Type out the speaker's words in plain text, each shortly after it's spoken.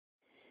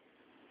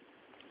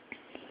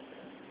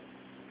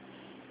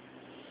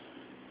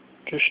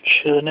Just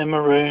chilling in my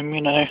room,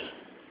 you know.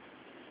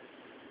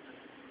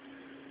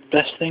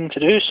 Best thing to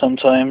do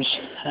sometimes.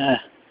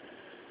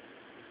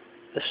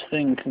 This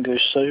thing can go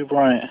so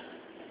bright.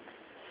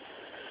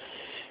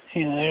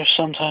 You know,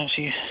 sometimes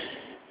you...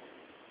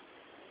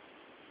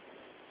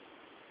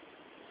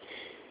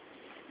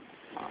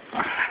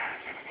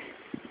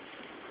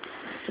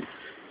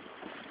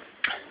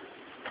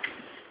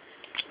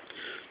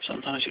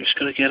 Sometimes you just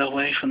gotta get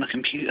away from the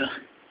computer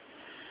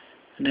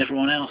and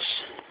everyone else.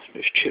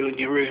 Just chill in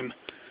your room.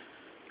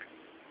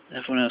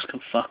 Everyone else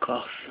can fuck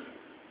off.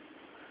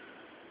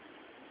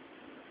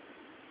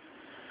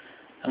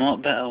 And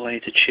what better way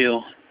to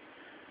chill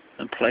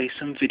than play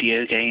some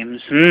video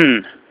games?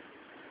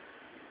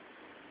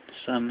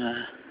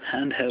 Some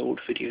handheld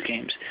video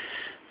games.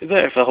 It'd be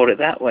better if I hold it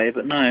that way,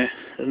 but no,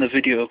 then the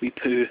video will be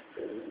poo.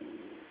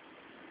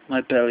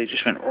 My belly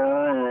just went...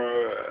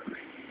 I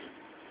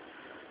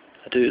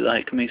do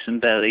like me some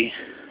belly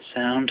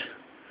sound.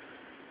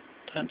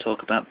 Don't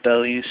talk about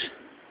bellies.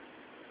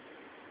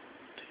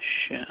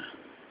 Shit.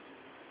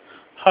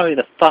 Hurry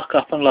the fuck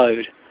up and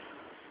load.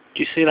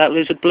 Do you see that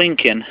lizard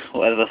blinking?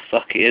 Whatever the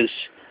fuck it is.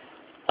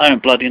 I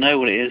don't bloody know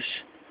what it is.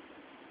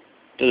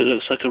 But it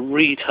looks like a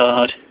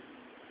retard.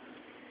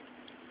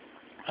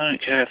 I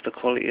don't care if the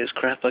quality is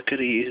crap. I could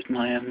have used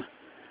my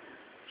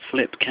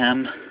flip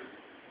cam.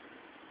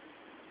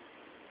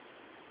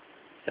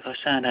 If I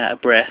sound out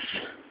of breath,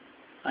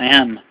 I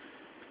am.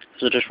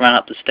 Because I just ran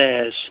up the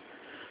stairs.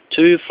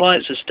 2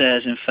 flights of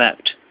stairs, in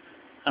fact.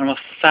 And I'm a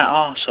fat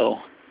arsehole.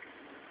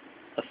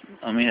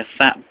 I mean, a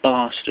fat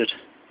bastard.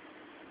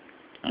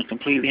 I'm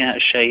completely out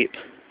of shape.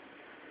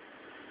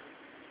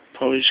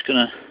 Probably just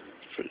gonna...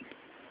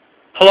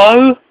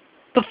 Hello?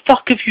 The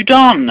fuck have you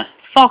done?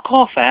 Fuck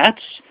off,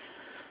 ads.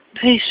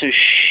 Piece of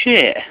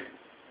shit.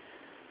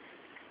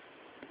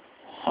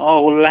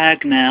 Oh,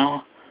 lag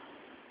now.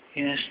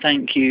 Yes,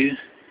 thank you.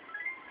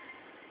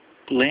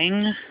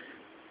 Bling?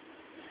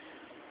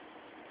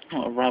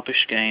 What a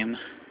rubbish game.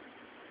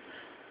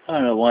 I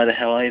don't know why the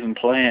hell I even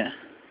play it.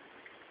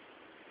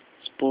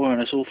 It's boring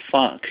as all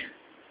fuck.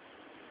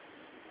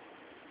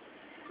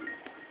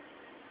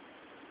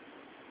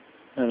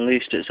 At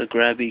least it's a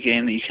grabby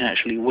game that you can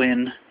actually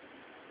win.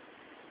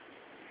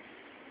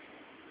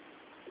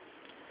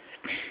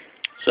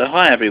 So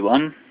hi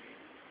everyone.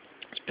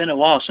 It's been a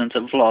while since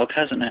I've vlogged,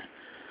 hasn't it?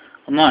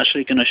 I'm not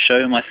actually going to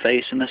show my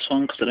face in this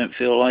one because I don't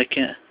feel like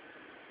it.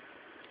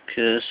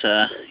 Because,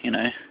 you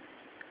know,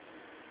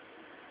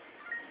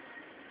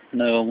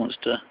 no one wants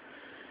to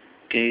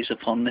gaze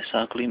upon this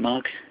ugly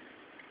mug.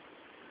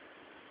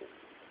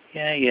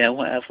 Yeah,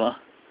 whatever.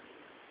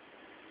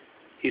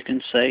 You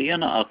can say you're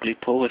not ugly,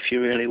 Paul, if you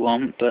really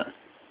want, but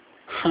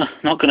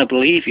not going to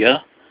believe you.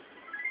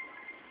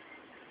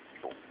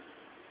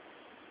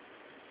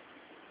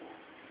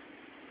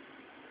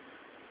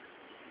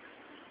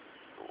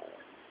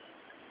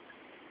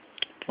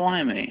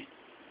 Blimey.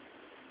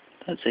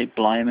 Don't say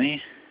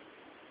blimey.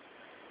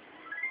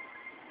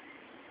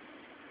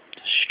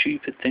 It's a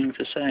stupid thing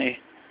to say.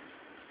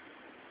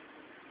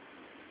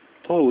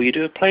 Paul, will you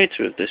do a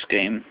playthrough of this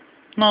game?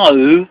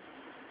 No!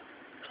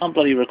 Can't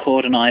bloody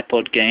record an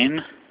iPod game.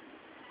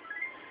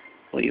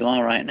 Well, you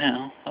are right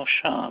now. Oh,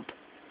 shut up.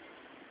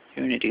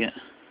 You're an idiot.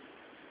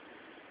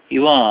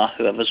 You are,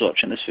 whoever's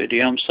watching this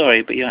video. I'm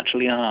sorry, but you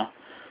actually are.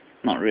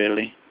 Not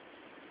really.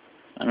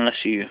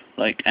 Unless you,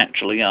 like,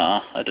 actually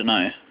are. I don't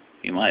know.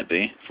 You might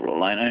be, for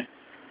all I know.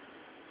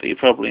 But you're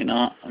probably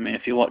not. I mean,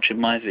 if you're watching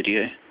my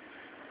video.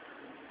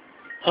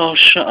 Oh,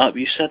 shut up.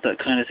 You said that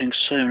kind of thing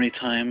so many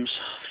times.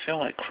 I feel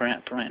like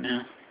crap right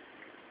now.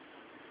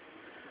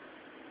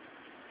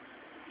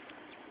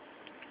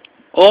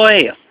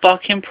 Oi!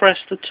 Fucking press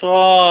the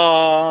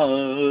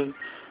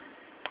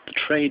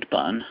trade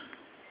button.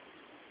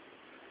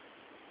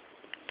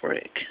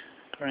 Brick.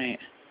 Great.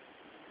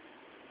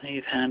 Now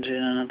you've handed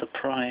in another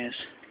prize.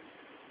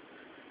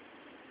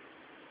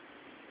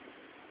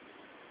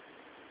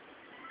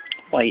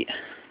 Wait.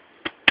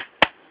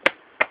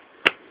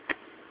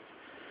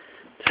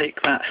 Take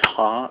that,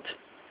 heart.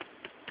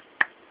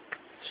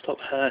 Stop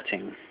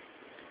hurting.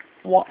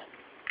 What?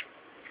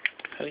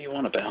 What are you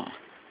on about?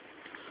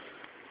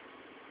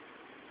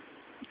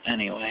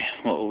 Anyway,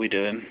 what were we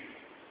doing?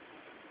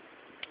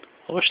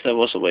 I wish there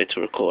was a way to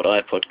record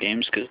iPod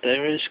games, because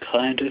there is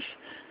kind of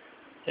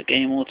a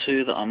game or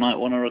two that I might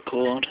want to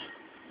record.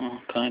 Well,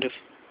 kind of.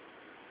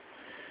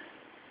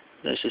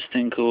 There's this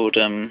thing called,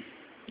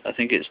 I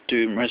think it's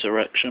Doom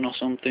Resurrection or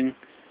something.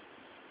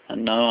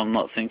 And no, I'm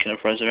not thinking of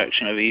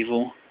Resurrection of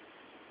Evil.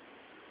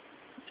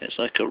 It's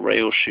like a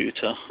rail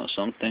shooter or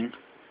something.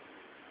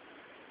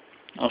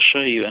 I'll show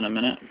you in a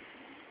minute.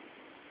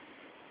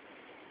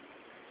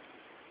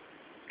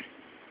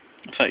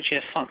 In fact, yeah,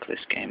 fuck this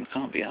game, I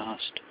can't be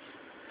arsed.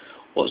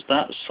 What's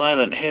that?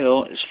 Silent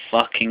Hill is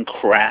fucking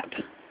crap.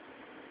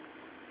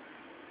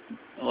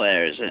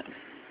 Where is it?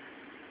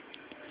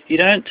 You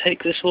don't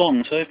take this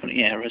long to open it.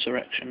 Yeah,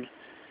 Resurrection.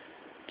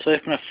 To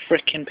open a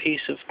frickin'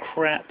 piece of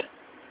crap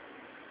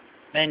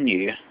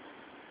menu.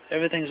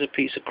 Everything's a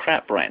piece of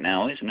crap right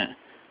now, isn't it?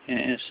 Yeah,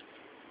 it is.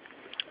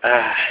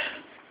 Ah,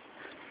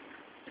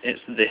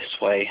 it's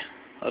this way.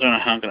 I don't know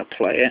how I'm going to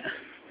play it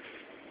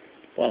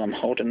while I'm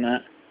holding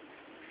that.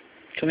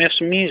 Can we have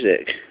some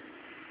music?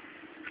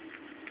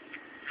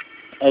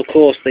 Of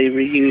course, they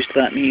reused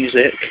that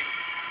music.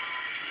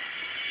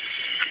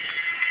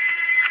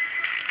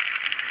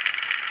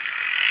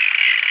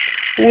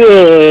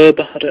 Whoa,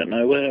 I don't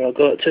know where I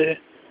got to,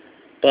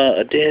 but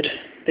I did.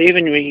 They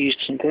even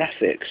reused some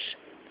graphics.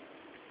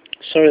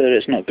 Sorry that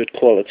it's not good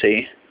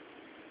quality.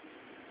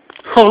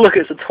 Oh look,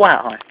 it's a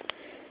twat.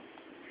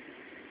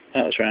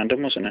 That was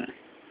random, wasn't it?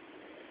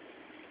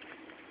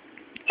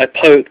 I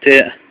poked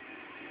it.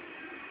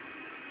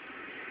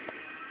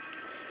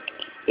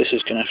 This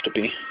is going to have to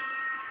be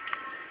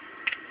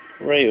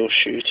rail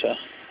shooter.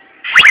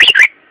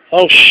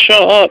 Oh,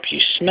 shut up, you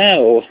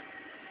smell.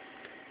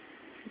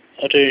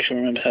 I don't even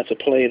remember how to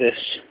play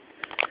this.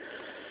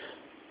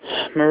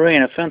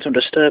 Marine, I found some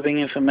disturbing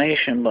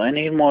information, but I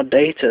need more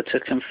data to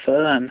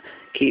confirm.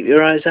 Keep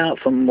your eyes out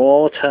for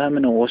more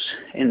terminals,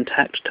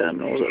 intact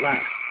terminals at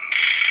that.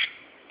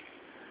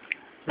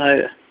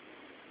 No,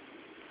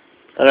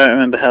 I don't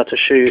remember how to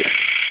shoot.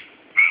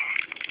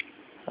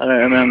 I don't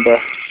remember.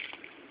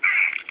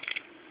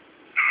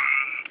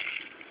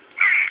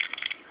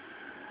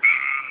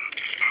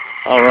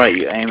 Alright,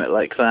 you aim it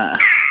like that.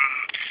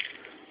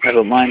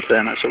 Never mind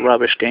then, that's a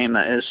rubbish game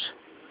that is.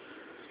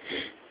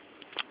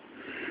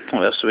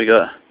 What else have we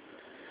got?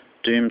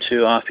 Doom 2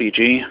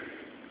 RPG.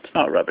 It's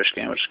not a rubbish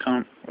game, I just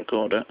can't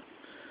record it.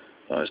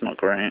 Oh, it's not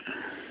great.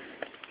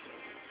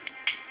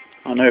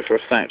 I know for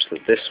a fact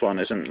that this one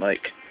isn't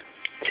like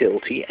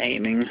tilty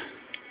aiming.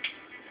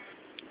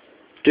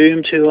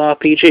 Doom 2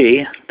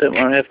 RPG, don't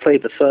worry, I've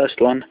played the first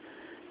one.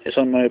 It's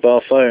on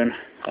mobile phone.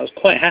 I was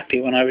quite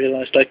happy when I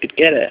realised I could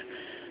get it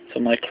for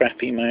my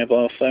crappy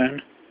mobile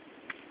phone.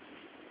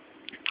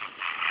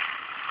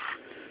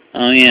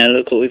 Oh yeah,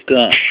 look what we've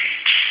got.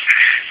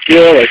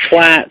 You're a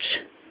twat,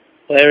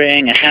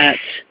 wearing a hat.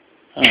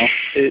 Oh,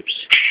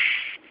 oops.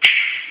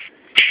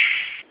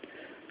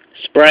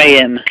 Spray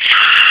him.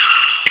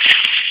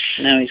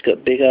 Now he's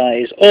got big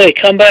eyes. Oi,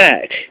 come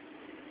back!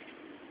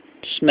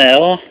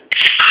 Smell.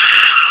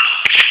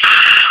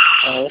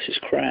 Oh, this is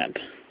crap.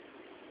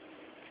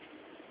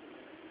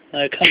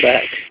 No, come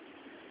back.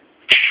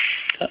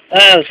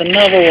 Ah, there's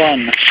another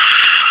one!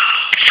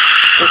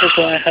 This is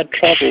why I had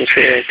troubles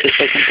here, because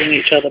they can bring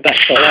each other back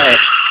to life.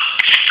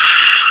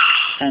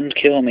 And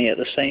kill me at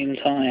the same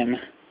time.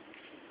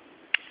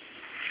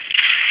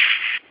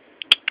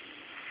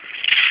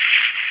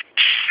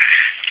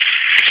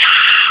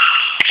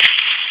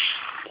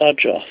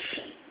 Fudge off.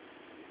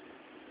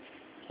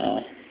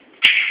 Oh.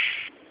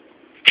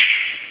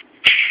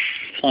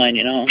 Fine,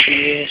 you know what I'm going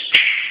to use?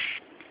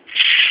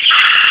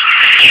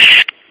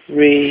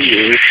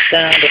 Reuse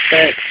sound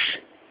effects.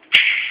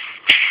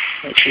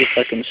 Let's see if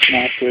I can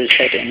sniper his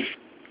head in.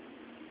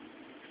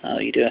 Oh,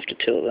 you do have to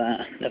tilt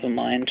that. Never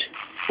mind.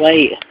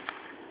 Wait!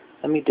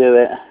 Let me do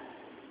it.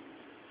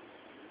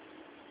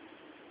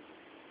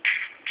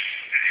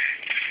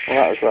 Well,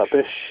 that was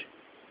rubbish.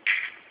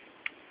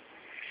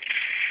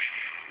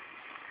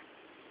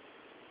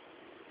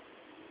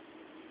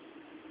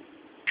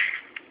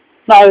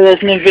 No,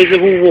 there's an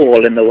invisible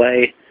wall in the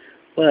way.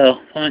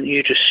 Well, aren't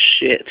you just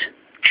shit?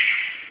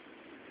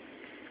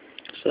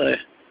 So,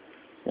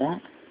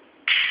 what?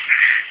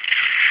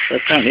 Well,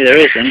 apparently there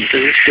isn't,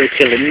 because it's still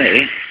killing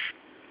me.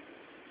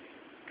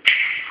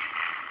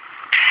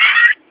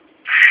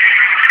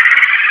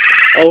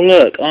 Oh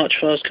look,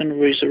 archfiles can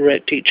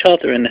resurrect each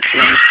other in this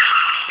one.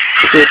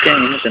 It's a good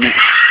game, isn't it?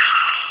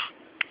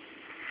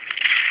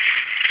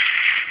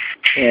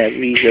 Yeah,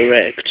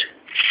 resurrect.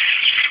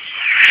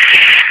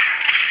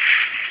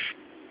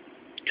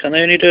 Can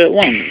they only do it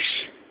once?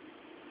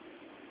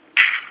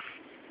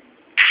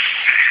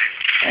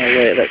 Oh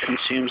wait, that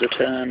consumes a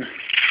turn.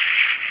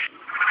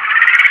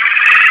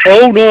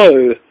 Oh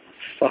no!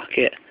 Fuck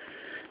it.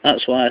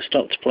 That's why I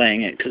stopped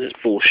playing it, because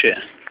it's bullshit.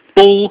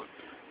 Bull!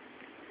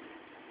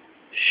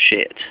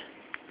 Shit.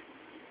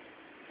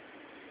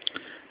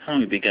 How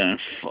long have we been going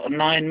for?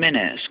 9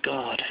 minutes,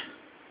 God.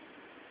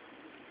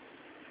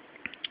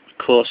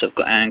 Of course I've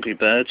got Angry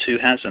Birds, who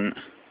hasn't?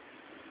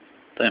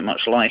 Don't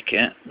much like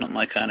it, not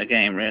my kind of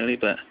game really,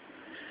 but...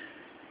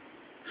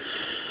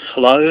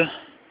 Hello?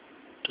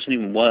 Doesn't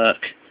even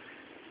work.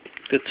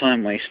 Good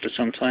time waster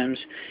sometimes.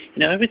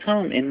 You know, every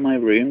time I'm in my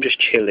room just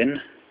chilling,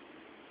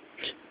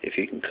 if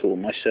you can call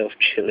myself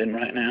chilling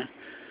right now,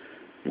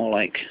 more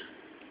like...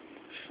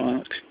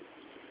 fuck.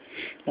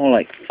 More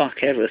like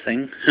fuck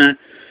everything.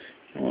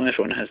 Well,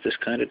 everyone has this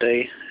kind of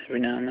day every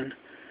now and then.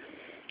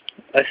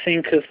 I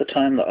think of the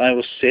time that I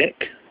was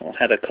sick, or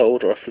had a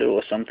cold or a flu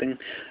or something.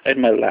 I had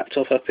my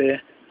laptop up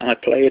here, and I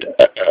played...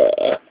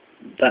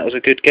 that was a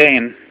good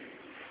game.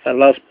 I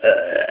loved...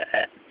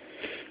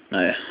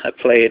 no, I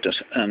played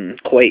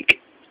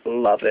Quake.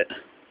 Love it.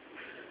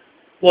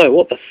 Whoa,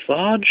 what the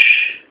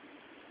fudge?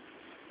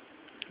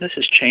 This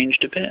has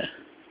changed a bit.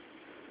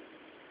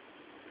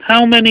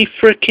 How many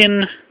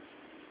frickin'...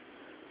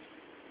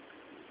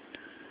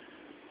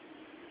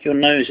 Your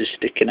nose is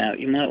sticking out.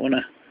 You might want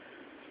to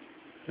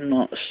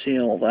not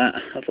seal that,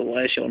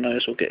 otherwise your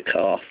nose will get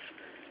cut off.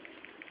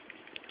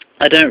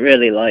 I don't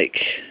really like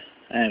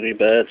Angry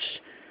Birds,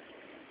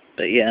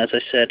 but yeah, as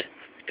I said,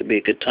 it could be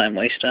a good time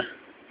waster.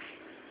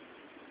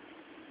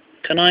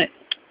 Can I?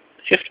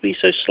 You have to be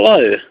so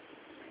slow.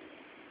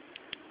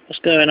 What's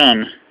going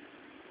on?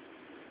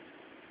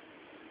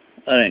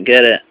 I don't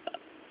get it.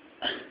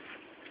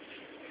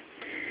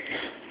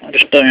 I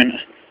just don't.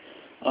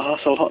 Oh,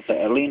 that's a lot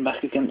better. Lean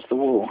back against the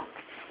wall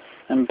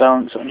and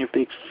balance on your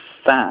big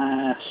fat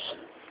ass.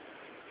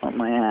 Not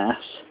my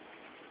ass.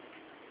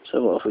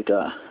 So what have we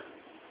got?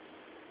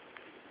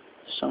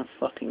 Some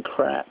fucking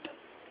crap.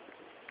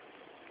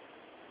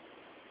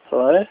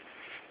 Hello?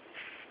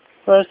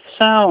 Where's the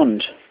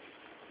sound?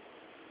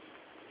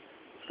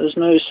 There's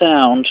no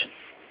sound.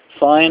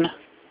 Fine.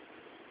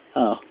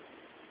 Oh.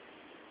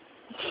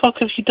 What the fuck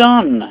have you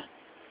done?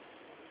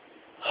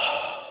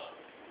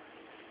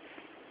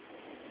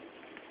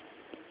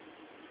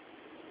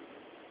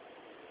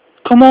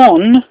 Come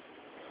on!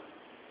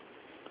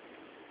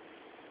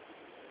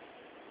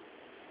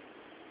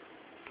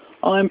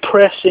 I'm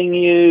pressing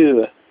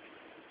you!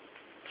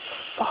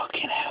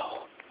 Fucking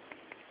hell.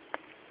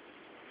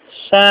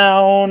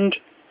 Sound!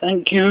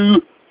 Thank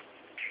you!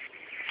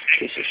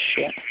 Piece of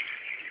shit.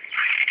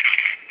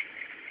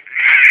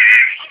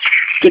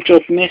 Good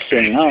job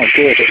missing. Oh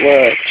good, it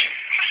worked.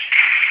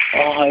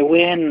 Oh, I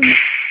win!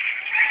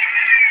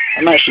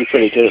 I'm actually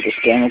pretty good at this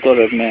game, I've got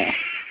to admit.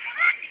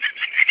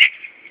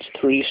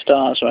 3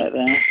 stars right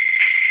there.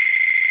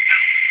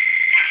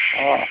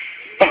 Oh,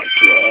 fuck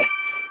yeah.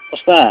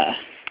 What's that?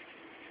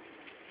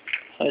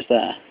 What's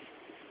that?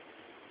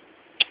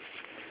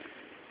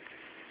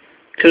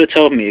 Could have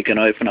told me you're going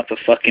to open up a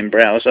fucking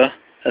browser.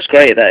 That's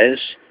great, that is.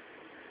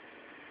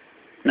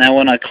 Now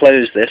when I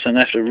close this, I'm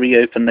going to have to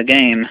reopen the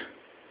game.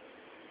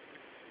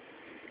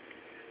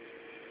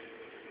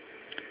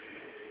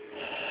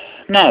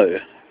 No.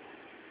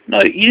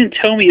 No, you didn't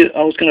tell me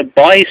I was going to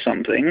buy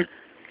something.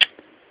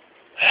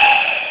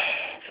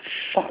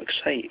 For fuck's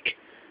sake.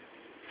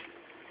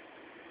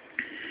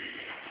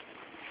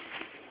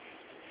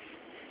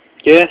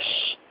 Yes.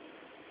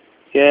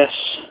 Yes.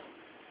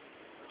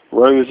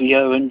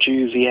 Romeo and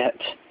Juliet.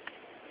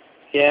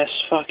 Yes,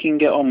 fucking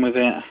get on with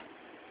it.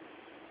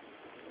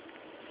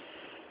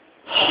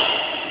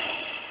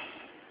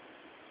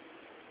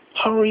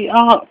 Hurry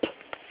up.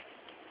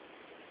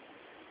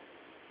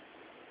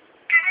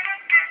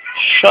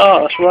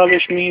 Shut, that's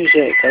rubbish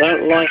music. I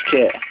don't like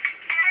it.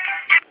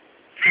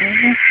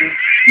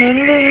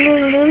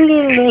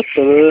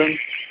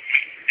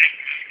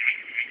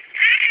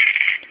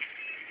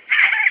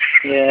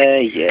 Yeah,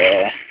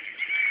 yeah.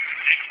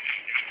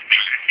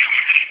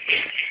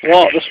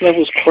 What? This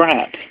level's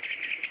crap.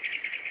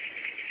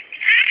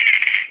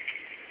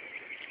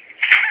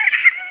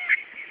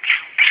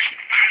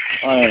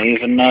 I don't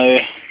even know.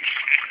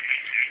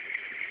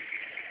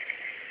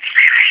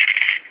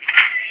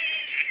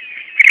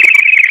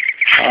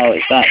 Oh,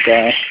 it's that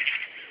guy.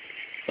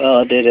 Well,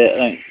 I did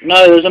it.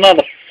 No, there's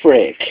another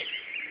frick.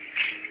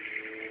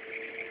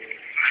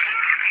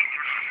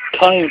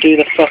 Can't even do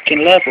the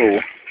fucking level.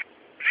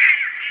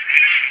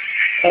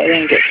 I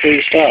didn't get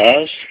 3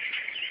 stars.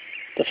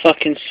 The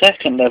fucking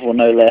second level,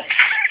 no less.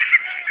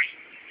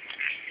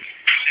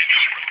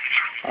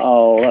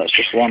 Oh, that's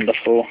just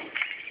wonderful.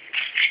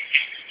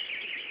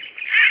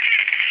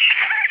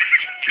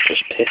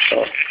 Just piss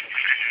off.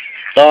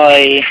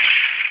 Die.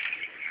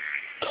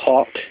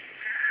 Cock.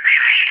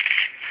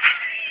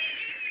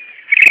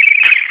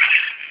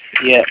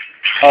 Yep.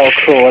 Oh,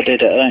 cool, I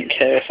did it. I don't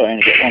care if I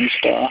only get 1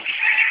 star.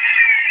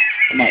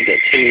 I might get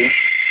 2.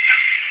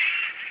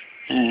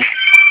 Yeah.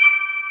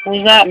 What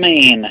does that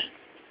mean?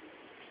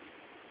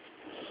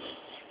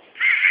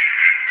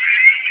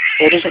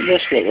 Or doesn't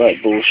this look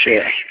like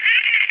bullshit?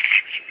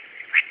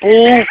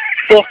 Bull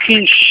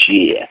fucking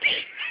shit.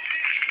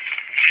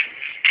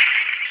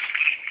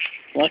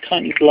 Why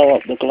can't you blow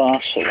up the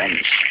glass for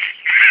once?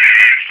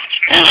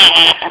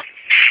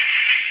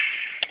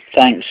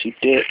 Thanks, you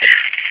dick.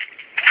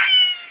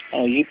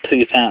 Oh, you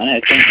poop out in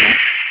it, don't you?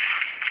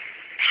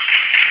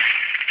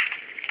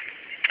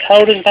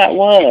 How does that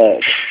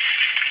work?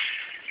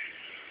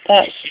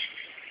 That's...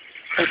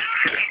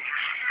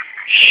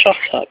 Shut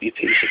up, you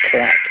piece of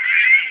crap.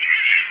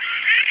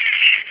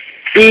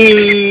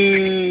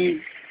 Ooh.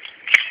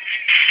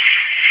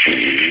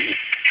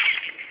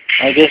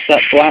 I guess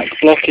that black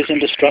block is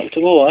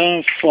indestructible. I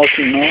don't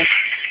fucking know.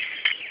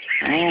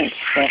 I don't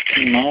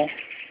fucking know.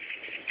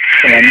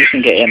 Come on, you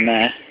can get in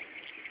there.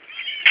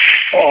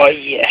 Oh,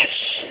 yes.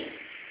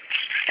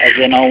 As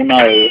in, oh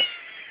no.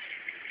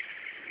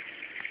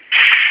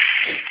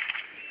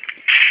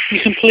 You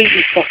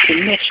completely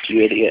fucking missed,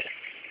 you idiot.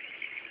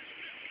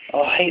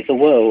 Oh, I hate the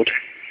world.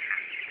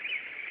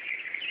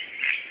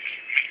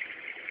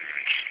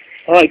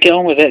 Alright, get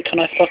on with it. Can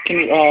I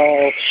fucking...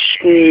 Oh,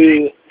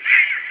 screw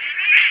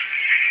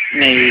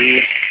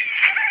me.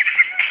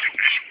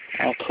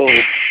 Oh, cool.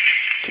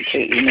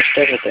 Completely missed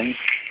everything.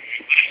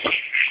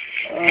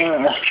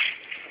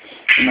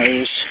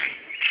 Nose.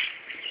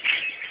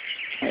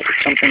 Where did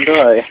something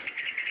go?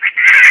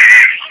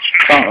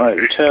 can't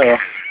rightly tell.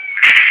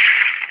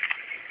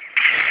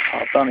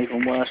 I've done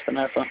even worse than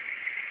ever.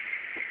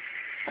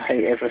 I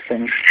hate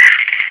everything.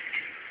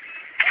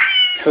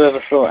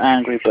 Whoever thought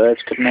Angry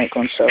Birds could make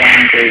one so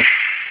angry?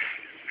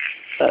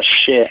 That's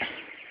shit.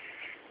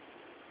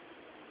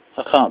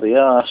 I can't be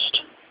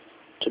asked,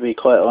 to be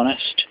quite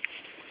honest.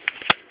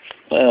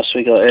 What else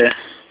we got here?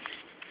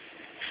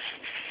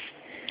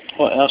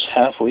 What else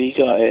have we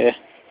got here?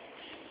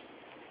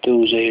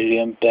 Those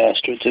alien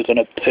bastards are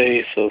gonna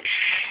pay for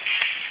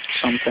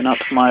something up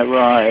my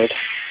ride.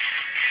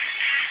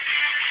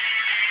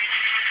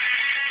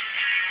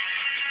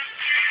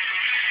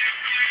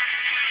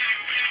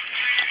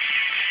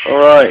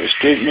 Alright, it's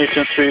Duke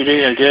Nukem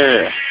 3D, I get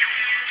it.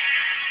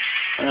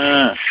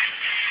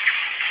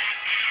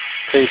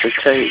 Piece of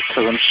cake,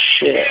 cause I'm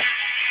shit.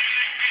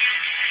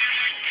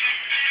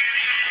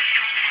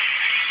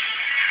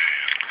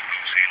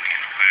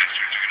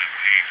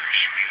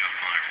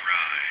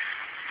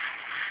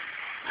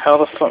 How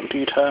the fuck do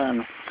you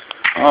turn?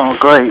 Oh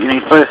great, you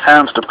need both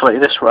hands to play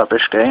this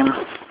rubbish game.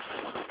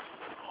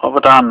 What have I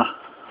done?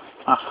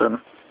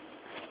 Nothing.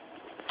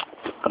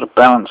 Gotta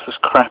balance this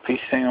crappy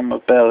thing on my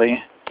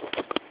belly.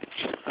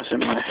 As in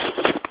my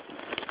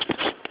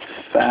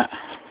fat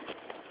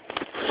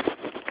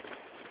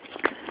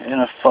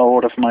inner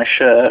fold of my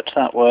shirt.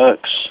 That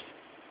works.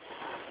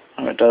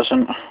 No, it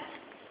doesn't.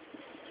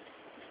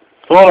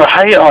 Oh,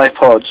 I hate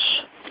iPods.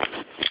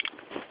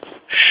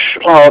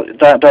 Oh,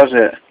 that does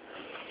it.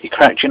 You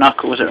cracked your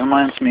knuckles. It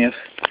reminds me of...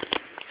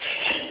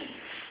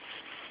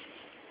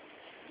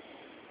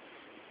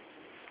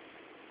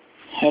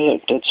 Hey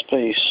look, Dead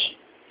Space.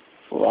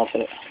 Love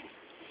it.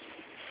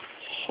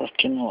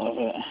 Fucking love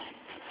it.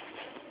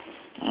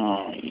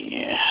 Oh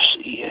yes,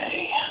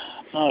 EA.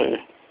 No.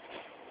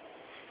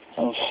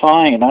 I'm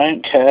fine, I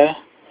don't care.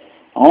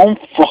 I don't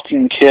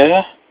fucking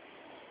care.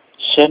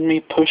 Send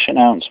me push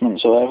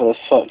announcements or whatever the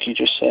fuck you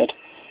just said.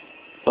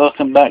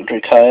 Welcome back,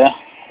 Drakaya.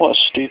 What a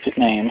stupid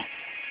name.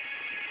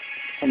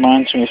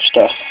 Reminds me of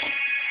stuff.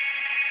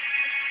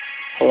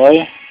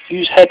 Hello?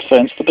 Use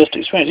headphones for the best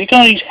experience. You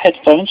can't use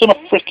headphones on a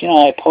freaking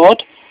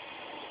iPod.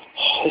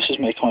 Oh, this is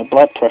making my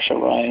blood pressure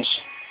rise.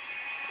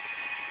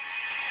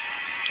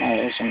 No,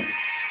 it isn't.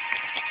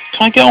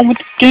 Can I get on with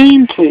the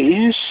game,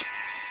 please?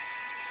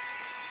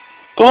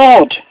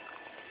 God!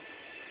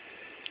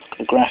 Look at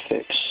the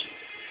graphics.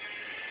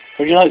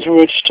 Would you like to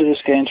register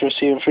this game to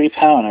receive a free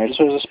power node as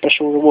well as a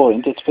special reward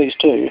in Dead Space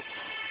 2?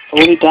 I've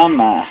already done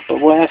that,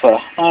 but whatever.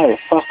 No,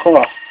 fuck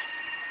off.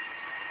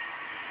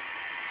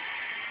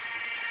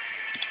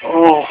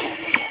 Oh.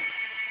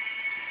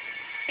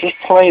 Just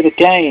play the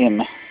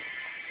game.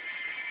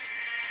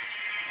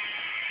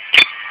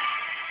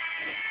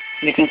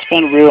 You can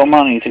spend real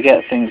money to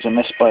get things in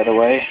this, by the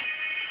way.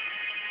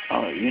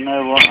 Oh, you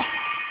know what?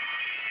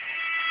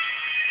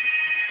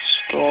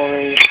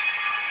 Story.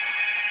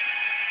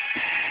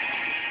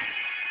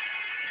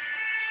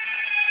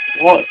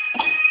 What?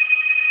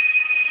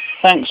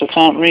 Thanks, I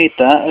can't read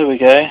that. There we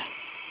go.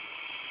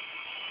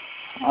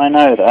 I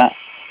know that.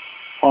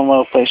 One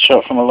well-placed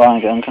shot from a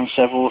line gun can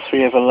sever all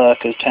three of a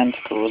lurker's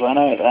tentacles. I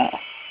know that.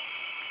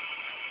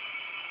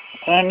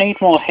 I don't need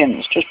more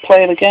hints. Just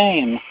play the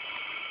game.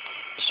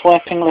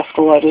 Swiping left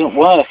or right doesn't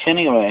work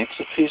anyway. It's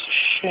a piece of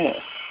shit.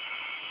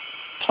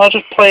 Can't I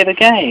just play the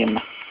game?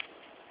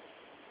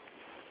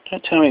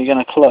 Don't tell me you're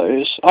going to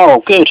close.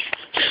 Oh, good.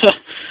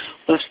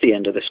 That's the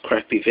end of this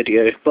crappy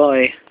video.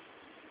 Bye.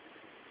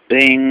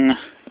 Bing,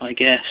 I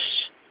guess.